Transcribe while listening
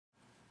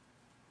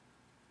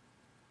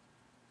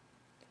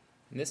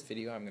In this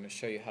video, I'm going to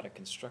show you how to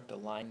construct a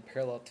line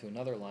parallel to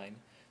another line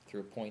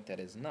through a point that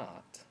is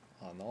not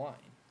on the line.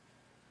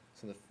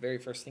 So the very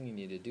first thing you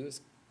need to do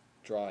is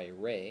draw a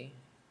ray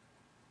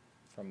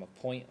from a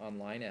point on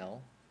line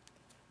L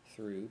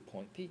through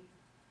point P.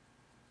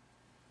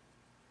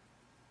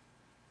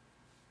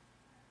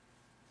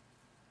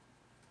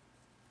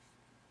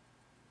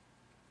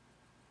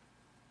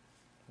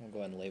 We'll go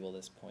ahead and label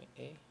this point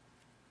A.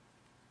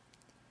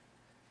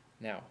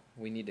 Now,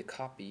 we need to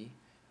copy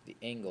the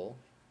angle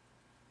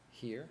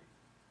here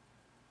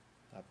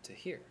up to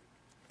here.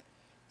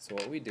 So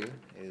what we do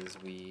is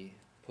we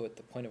put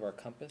the point of our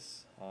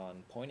compass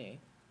on point A,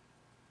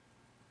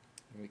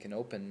 and we can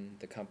open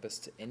the compass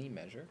to any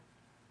measure.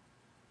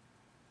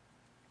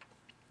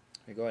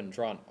 We go ahead and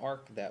draw an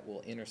arc that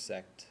will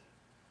intersect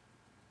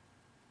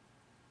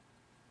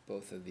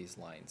both of these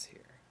lines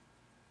here.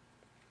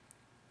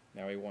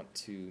 Now we want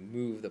to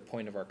move the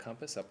point of our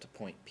compass up to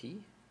point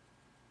P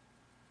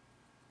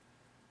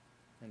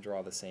and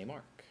draw the same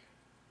arc.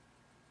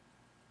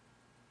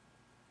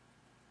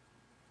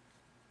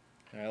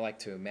 And I like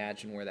to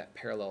imagine where that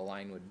parallel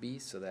line would be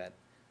so that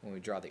when we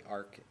draw the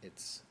arc,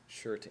 it's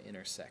sure to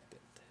intersect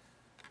it.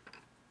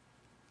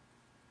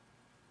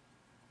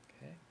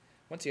 Okay.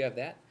 Once you have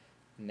that,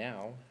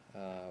 now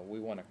we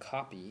want to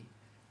copy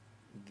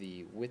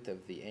the width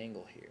of the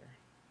angle here.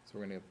 So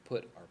we're going to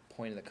put our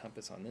point of the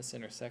compass on this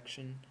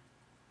intersection,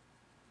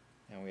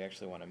 and we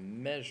actually want to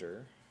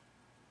measure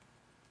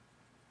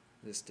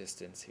this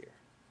distance here.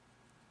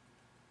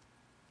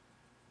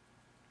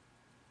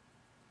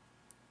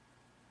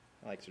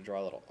 I like to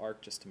draw a little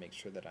arc just to make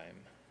sure that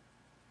I'm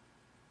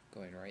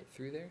going right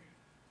through there.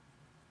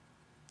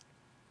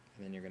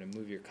 And then you're going to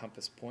move your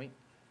compass point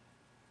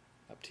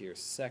up to your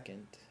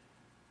second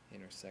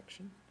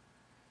intersection.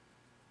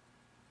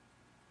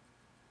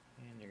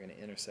 And you're going to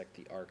intersect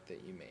the arc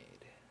that you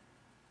made.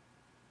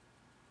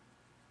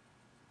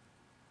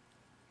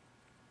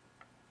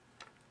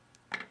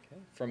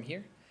 Okay. From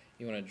here,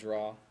 you want to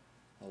draw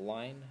a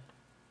line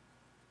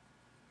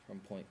from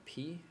point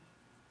P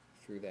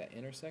through that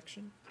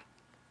intersection.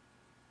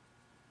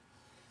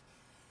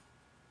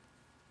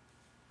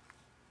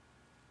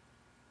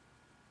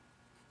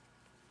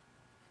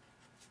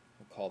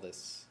 We'll call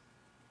this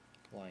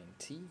line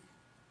T.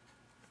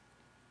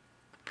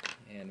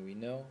 And we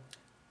know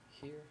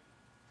here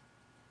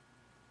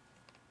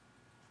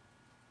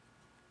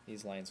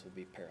these lines will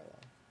be parallel.